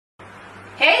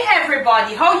Hey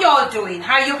everybody, how y'all doing?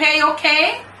 Are you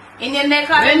okay? In your neck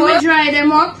of the When we dry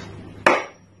them up,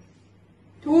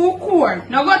 too cold.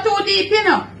 Now go too deep, you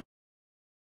know.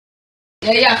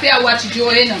 Yeah, if you watch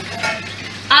Joe, you know.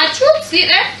 Our troops, see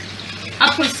there?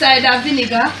 Apple cider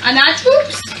vinegar and our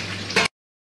troops.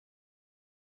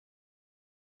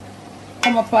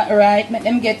 Come up right, make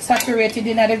them get saturated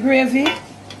in the gravy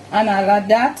and all of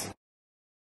that.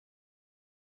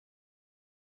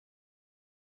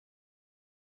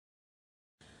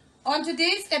 On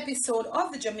today's episode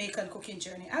of the Jamaican cooking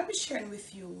journey, I'll be sharing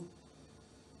with you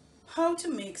how to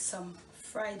make some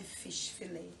fried fish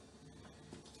fillet.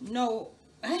 No,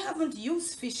 I haven't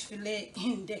used fish fillet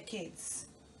in decades.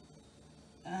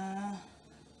 I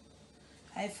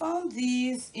found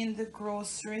these in the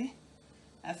grocery.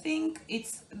 I think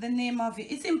it's the name of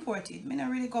it. It's imported. I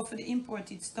don't really go for the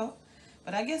imported stuff,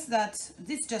 but I guess that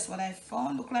this is just what I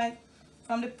found. Look like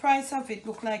from the price of it,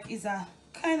 look like it's a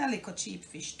kind of like a cheap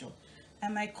fish too. I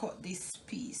might cut this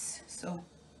piece. So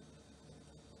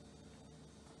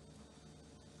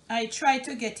I try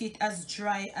to get it as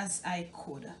dry as I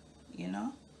could, you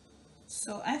know.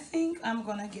 So I think I'm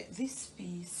gonna get this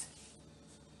piece.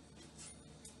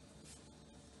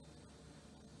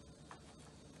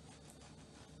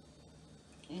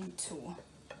 Into.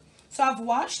 So I've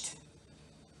washed.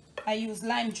 I use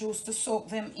lime juice to soak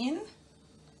them in.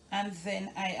 And then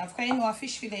I've kind of a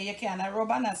fish fillet you can rub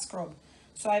and a scrub.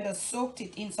 So I just soaked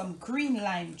it in some green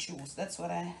lime juice. That's what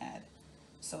I had.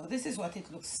 So this is what it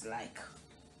looks like.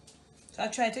 So I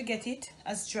try to get it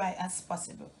as dry as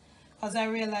possible, because I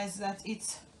realize that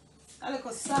it's a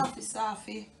little soft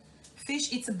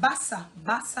fish. It's bassa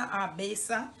or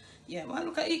basa. Yeah, well,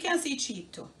 look, you can see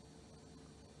cheap too,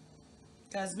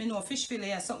 because me know fish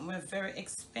fillet is something very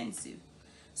expensive.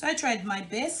 So I tried my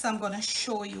best. So I'm gonna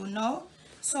show you now.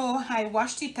 So I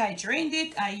washed it, I drained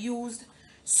it, I used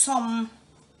some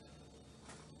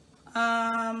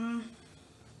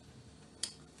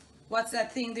what's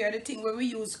that thing there, the thing where we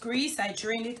use grease. I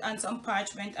drained it on some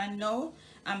parchment, and now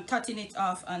I'm cutting it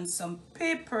off on some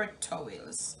paper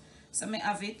towels. So I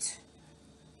have it,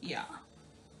 yeah.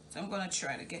 So I'm gonna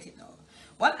try to get it out.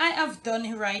 What I have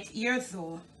done right here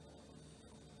though,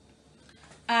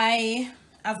 I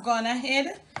have gone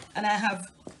ahead and I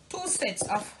have 2 sets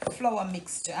of flour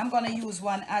mixture. I'm going to use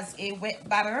one as a wet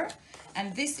batter,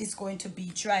 and this is going to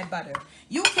be dry batter.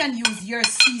 You can use your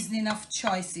seasoning of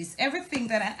choices. Everything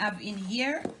that I have in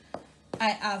here, I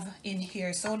have in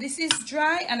here. So this is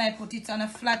dry, and I put it on a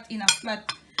flat,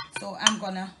 so I'm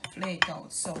going to flay it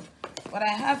out. So what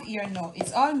I have here now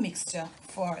is all mixture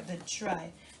for the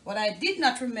dry. What I did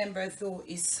not remember though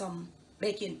is some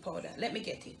baking powder. Let me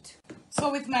get it. So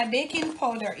with my baking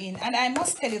powder in, and I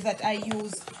must tell you that I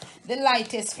use the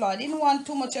lightest flour. I didn't want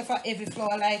too much of a heavy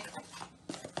flour like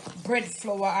bread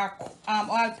flour or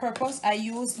all-purpose. I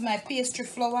used my pastry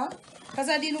flour because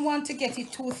I didn't want to get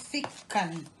it too thick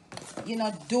and, you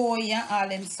know, doughy and all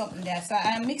them something there. So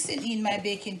I'm mixing in my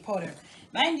baking powder.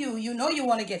 Mind you, you know you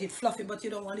want to get it fluffy, but you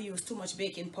don't want to use too much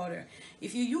baking powder.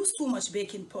 If you use too much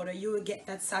baking powder, you will get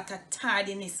that sort of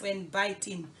tardiness when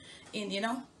biting in, you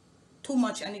know, too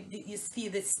much, and you see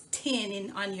the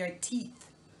staining on your teeth.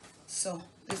 So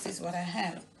this is what I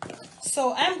have.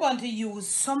 So I'm going to use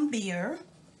some beer.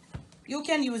 You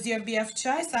can use your beer of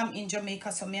choice. I'm in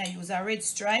Jamaica, so I use a red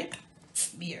stripe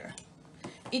beer.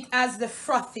 It has the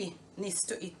frothiness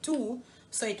to it too,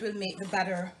 so it will make the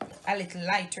batter a little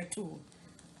lighter too.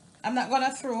 I'm not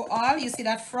gonna throw all. You see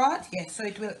that froth? Yes, so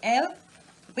it will help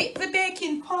with the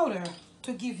baking powder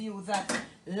to give you that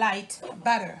light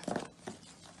batter.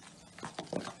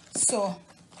 So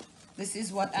this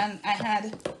is what, and I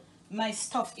had my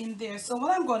stuff in there. So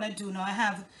what I'm gonna do now, I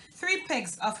have 3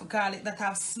 pegs of garlic that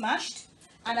I've smashed,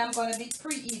 and I'm gonna be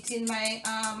preheating my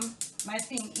my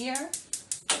thing here.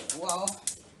 Wow,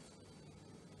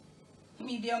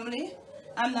 mediumly.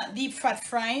 I'm not deep fat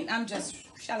frying, I'm just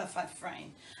shallow fat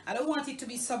frying. I don't want it to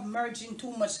be submerging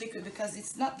too much liquid because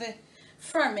it's not the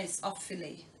firmest of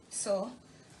fillet. So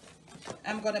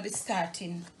I'm gonna be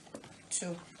starting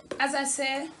to, as I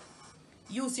said,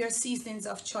 use your seasonings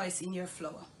of choice in your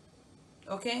flour.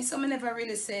 Okay, so I never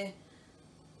really say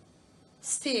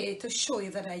stay to show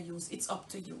you that I use. It's up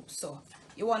to you. So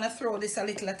you want to throw this a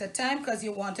little at a time because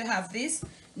you want to have this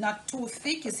not too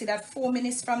thick. You see that 4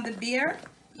 minutes from the beer?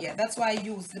 Yeah, that's why I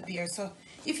use the beer. So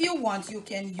if you want, you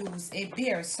can use a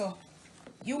beer. So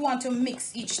you want to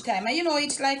mix each time, and you know,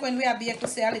 it's like when we are beer to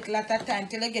say a little at a time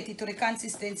till you get it to the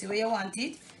consistency where you want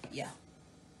it. Yeah.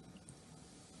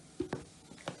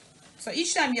 So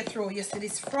each time you throw, you see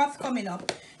this froth coming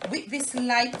up with this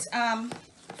light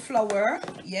flour,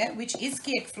 yeah, which is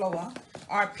cake flour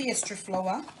or pastry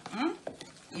flour.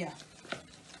 Yeah,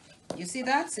 you see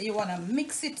that? So you want to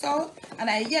mix it out, and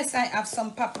yes, I have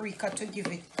some paprika to give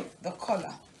it the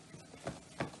color.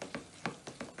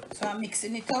 So I'm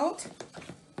mixing it out.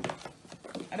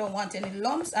 I don't want any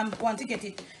lumps. I want to get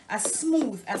it as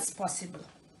smooth as possible.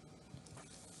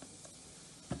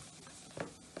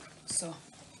 So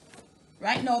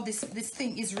right now this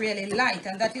thing is really light,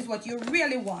 and that is what you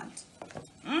really want.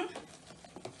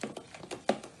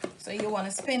 So you want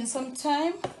to spend some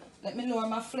time. Let me lower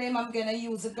my flame. I'm gonna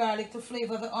use the garlic to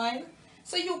flavor the oil,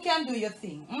 so you can do your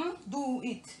thing. Do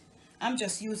it. I'm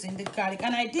just using the garlic,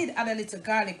 and I did add a little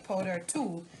garlic powder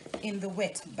too in the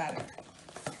wet batter.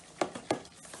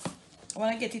 I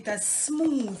want to get it as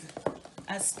smooth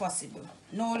as possible.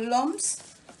 No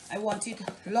lumps. I want it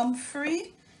lump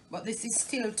free, but this is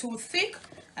still too thick,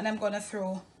 and I'm gonna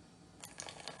throw.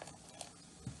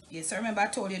 Yes, remember I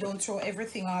told you don't throw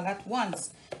everything all at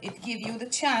once. It gives you the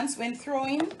chance when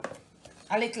throwing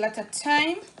a little at a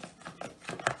time.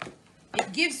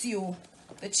 It gives you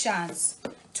the chance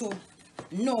to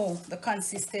know the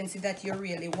consistency that you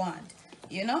really want.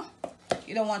 You know,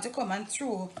 you don't want to come and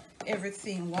throw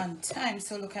everything one time.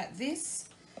 So look at this.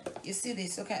 You see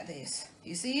this? Look at this.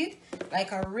 You see it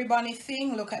like a ribbony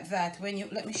thing? Look at that. When you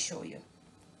let me show you.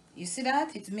 You see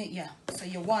that? It's made, yeah. So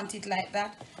you want it like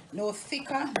that. No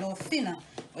thicker, no thinner.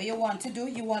 What you want to do,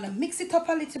 you want to mix it up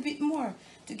a little bit more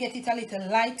to get it a little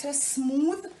lighter,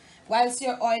 smooth, whilst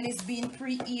your oil is being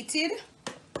preheated,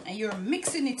 and you're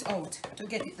mixing it out to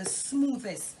get it the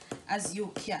smoothest as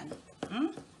you can.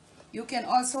 You can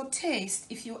also taste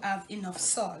if you have enough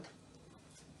salt.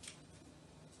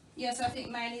 Yes, I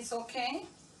think mine is okay.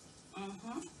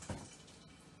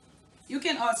 You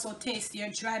can also taste your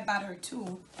dry batter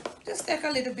too. Just take a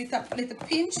little bit of little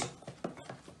pinch,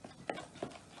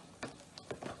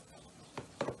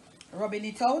 rubbing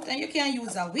it out, and you can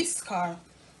use a whisk or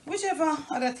whichever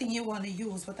other thing you want to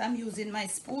use, but I'm using my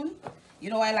spoon. You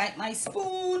know I like my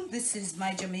spoon. This is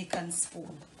my Jamaican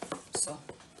spoon. So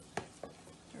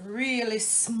really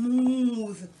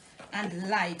smooth and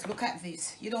light. Look at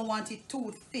this. You don't want it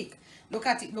too thick. Look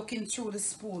at it looking through the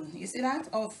spoon. You see that?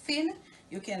 How thin?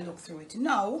 You can look through it.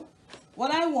 Now,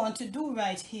 what I want to do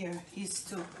right here is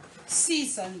to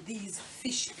season these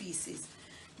fish pieces.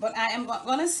 But I am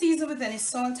going to season with any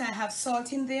salt. I have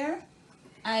salt in there.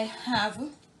 I have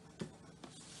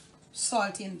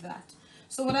salt in that.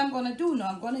 So what I'm going to do now,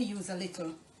 I'm going to use a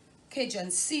little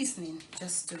Cajun seasoning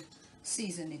just to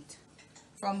season it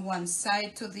from one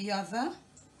side to the other.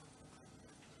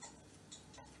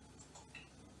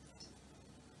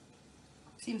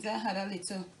 Seems I had a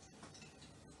little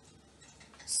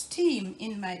steam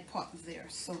in my pot there,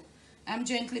 so I'm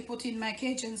gently putting my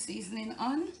Cajun seasoning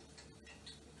on,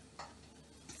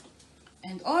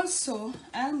 and also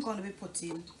I'm going to be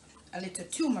putting a little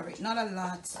turmeric, not a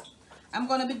lot. I'm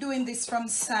going to be doing this from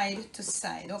side to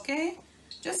side, okay?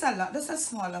 Just a lot, just a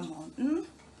small amount.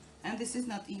 And this is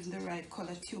not even the right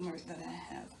color turmeric that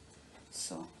I have.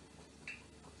 So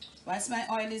whilst my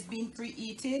oil is being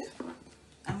preheated,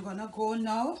 I'm gonna go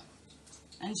now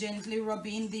and gently rub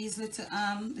in these little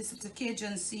this little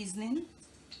Cajun seasoning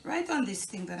right on this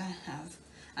thing that I have,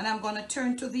 and I'm gonna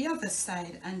turn to the other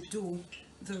side and do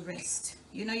the rest.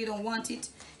 You know, you don't want it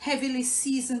heavily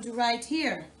seasoned right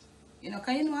here. You know,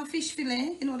 cause you know a fish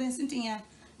fillet, you know them sitting here,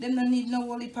 them don't need no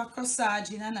whole heap of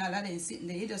corsage and all of them sitting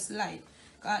there. You just light,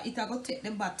 cause it go take the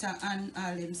butter and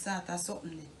all them sort of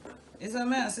something there. Is what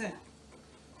I say?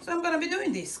 So I'm going to be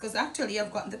doing this because actually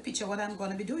I've gotten the picture what I'm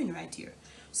going to be doing right here.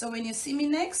 So when you see me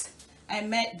next, I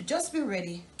might just be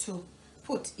ready to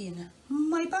put in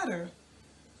my batter.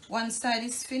 One side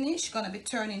is finished, going to be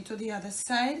turning to the other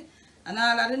side. And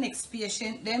all of the next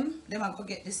patient, them are going to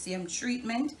get the same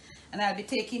treatment. And I'll be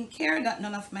taking care that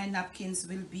none of my napkins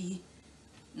will be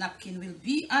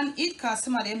on it, because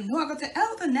some of them know I got to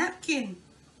help the napkin.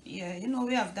 Yeah, you know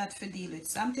we have that for deal with,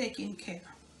 so I'm taking care.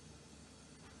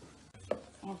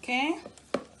 Okay,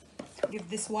 give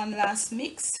this one last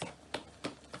mix.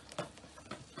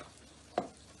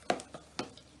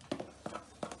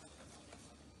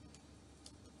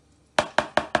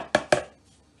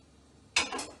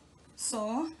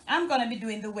 So I'm gonna be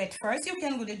doing the wet first. You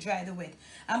can really dry the wet.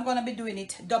 I'm gonna be doing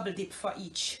it double dip for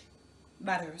each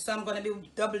batter. So I'm gonna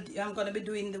be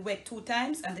doing the wet 2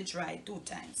 times and the dry 2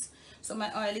 times. So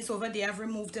my oil is over there. I've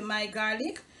removed my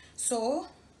garlic. So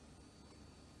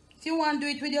if you want to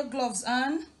do it with your gloves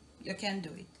on, you can do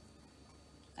it.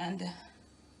 And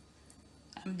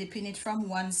I'm dipping it from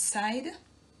one side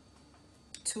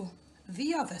to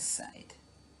the other side.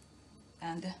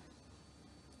 And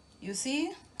you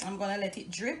see, I'm gonna let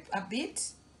it drip a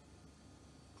bit.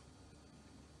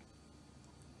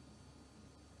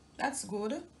 That's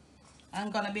good.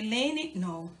 I'm gonna be laying it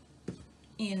now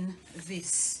in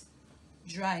this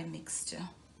dry mixture.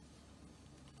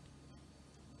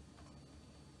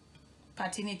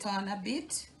 Patting it on a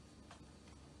bit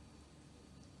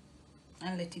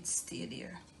and let it stay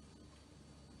there.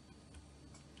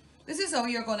 This is how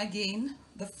you're gonna gain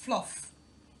the fluff,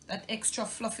 that extra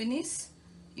fluffiness,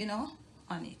 you know,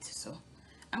 on it. So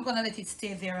I'm gonna let it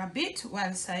stay there a bit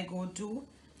whilst I go do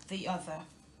the other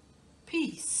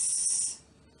piece.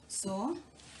 So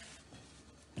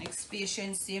next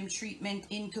patient, same treatment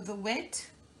into the wet.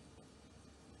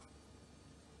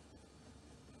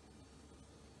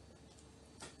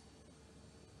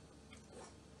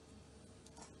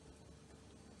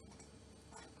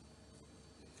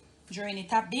 Drain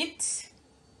it a bit.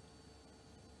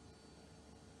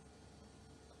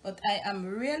 But I am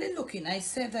really looking. I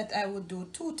said that I would do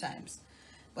 2 times.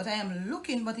 But I am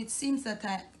looking, but it seems that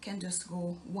I can just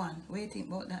go 1. What do you think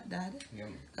about that, Dad? Yeah.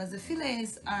 Because the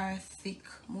fillets are thick,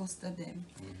 most of them.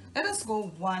 Let us go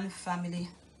 1, family.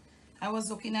 I was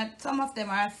looking at, some of them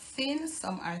are thin,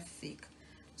 some are thick.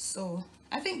 So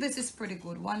I think this is pretty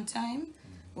good. 1 time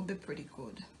will be pretty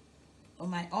good. Oh,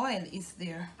 my oil is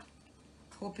there.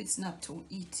 Hope it's not too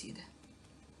heated.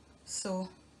 So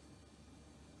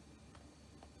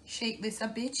shake this a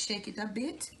bit, shake it a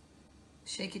bit,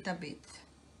 shake it a bit.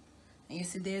 And you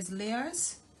see there's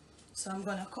layers. So I'm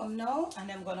gonna come now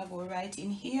and I'm gonna go right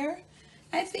in here.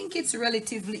 I think it's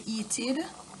relatively heated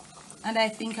and I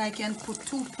think I can put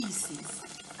 2 pieces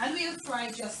and we'll fry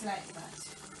just like that.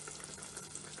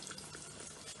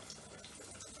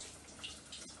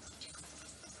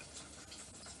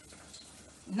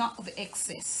 Knock the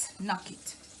excess, knock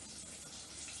it.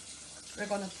 We're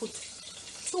gonna put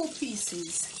 2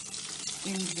 pieces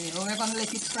in there. We're gonna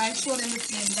let it fry. Show them the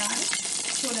flame, Dad.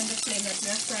 Show them the flame that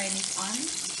we're frying it on.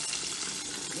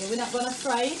 Yeah, we're not gonna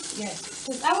fry it. Yes.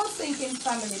 Because I was thinking,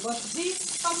 family, but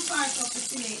some part of the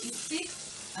fillet is thick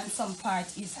and some part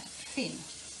is thin.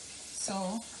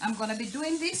 So I'm gonna be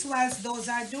doing this whilst those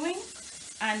are doing,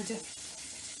 and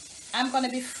I'm gonna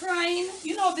be frying.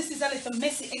 You know, this is a little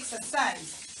messy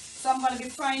exercise. So I'm gonna be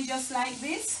frying just like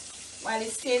this while it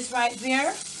stays right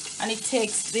there, and it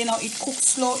takes, you know, it cooks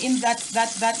slow in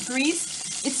that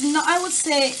grease. It's not, I would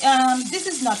say, this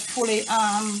is not fully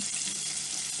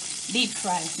deep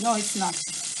fried. No, it's not.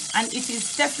 And it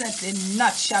is definitely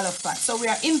not shallow fat. So we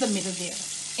are in the middle there,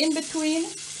 in between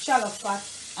shallow fat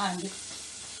and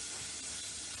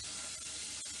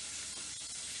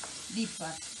deep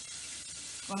fat.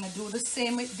 Gonna do the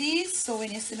same with these. So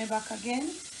when you see me back again,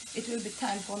 it will be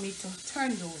time for me to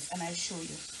turn those and I'll show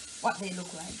you what they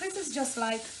look like. This is just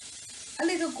like a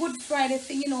little Good Friday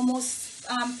thing. You know, most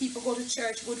people go to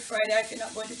church Good Friday. If you're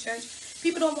not going to church,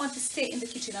 people don't want to stay in the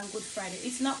kitchen on Good Friday.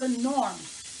 It's not the norm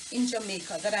in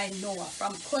Jamaica that I know of,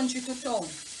 from country to town,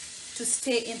 to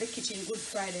stay in the kitchen Good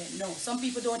Friday. No, some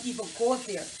people don't even go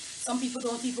there. Some people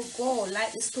don't even go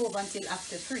light the stove until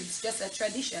after 3. It's just a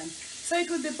tradition. So it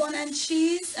will be bun and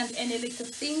cheese and any little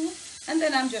thing. And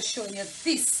then I'm just showing you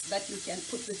this that you can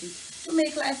put with it to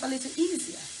make life a little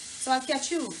easier. So I'll catch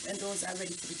you when those are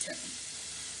ready to be turned.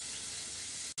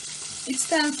 It's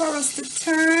time for us to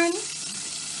turn,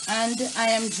 and I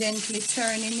am gently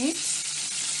turning it.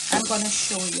 I'm going to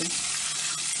show you.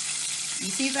 You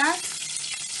see that?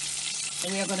 So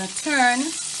we are going to turn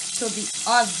to the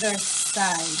other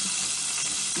side.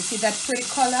 You see that pretty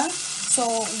color?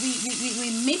 So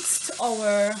we mixed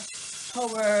our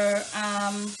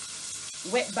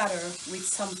wet batter with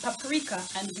some paprika,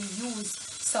 and we used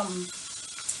some,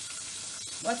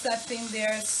 what's that thing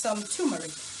there, some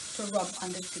turmeric to rub on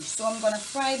the fish. So I'm gonna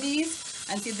fry these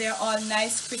until they're all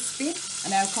nice crispy,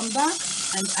 and I'll come back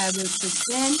and I will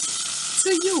present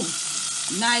to you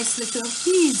nice little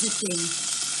easy thing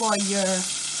for your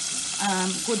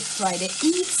Good Friday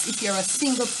eats. If you're a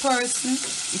single person,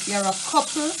 if you're a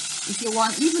couple, if you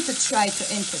want even to try to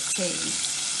entertain.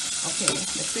 Okay,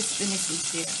 the crispiness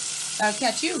is there. I'll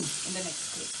catch you in the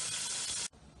next clip.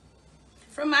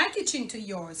 From my kitchen to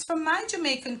yours, from my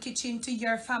Jamaican kitchen to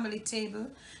your family table,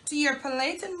 to your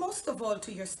plate, and most of all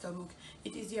to your stomach,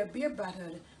 it is your beer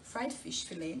battered fried fish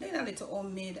fillet. Then a little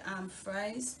homemade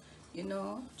fries, you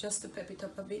know, just to pep it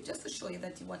up a bit, just to show you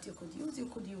that what you could use. You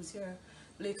could use your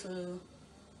little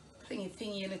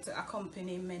thingy, little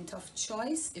accompaniment of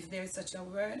choice, if there is such a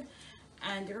word.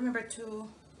 And remember to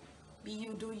be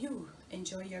you, do you.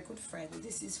 Enjoy your Good Friday.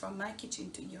 This is from my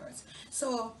kitchen to yours.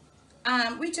 So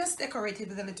we just decorated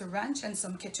with a little ranch and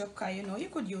some ketchup, because you know you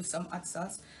could use some hot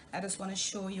sauce. I just want to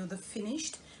show you the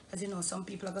finished As you know, some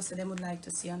people are gonna say they would like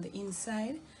to see on the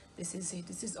inside. This is it.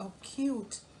 This is how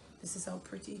cute. This is how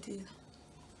pretty it is.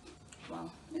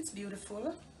 Wow, it's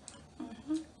beautiful.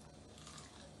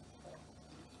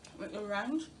 With the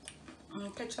ranch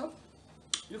and ketchup,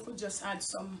 you could just add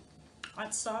some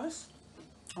hot sauce.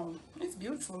 Oh, it's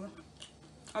beautiful.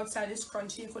 Outside is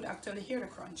crunchy, you could actually hear the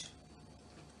crunch.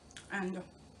 And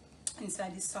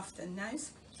inside is soft and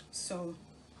nice. So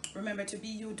remember to be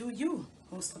you, do you,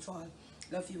 most of all.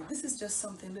 Love you. This is just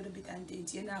something a little bit and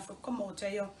dainty. You don't have to come out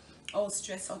of your all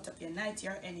stress out of your night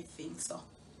or anything. So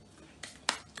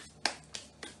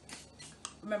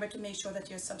remember to make sure that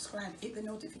you're subscribed. Hit the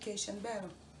notification bell.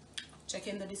 Check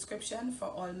in the description for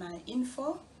all my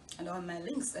info and all my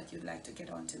links that you'd like to get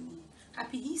onto me.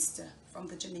 Happy Easter from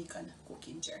the Jamaican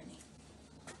cooking journey.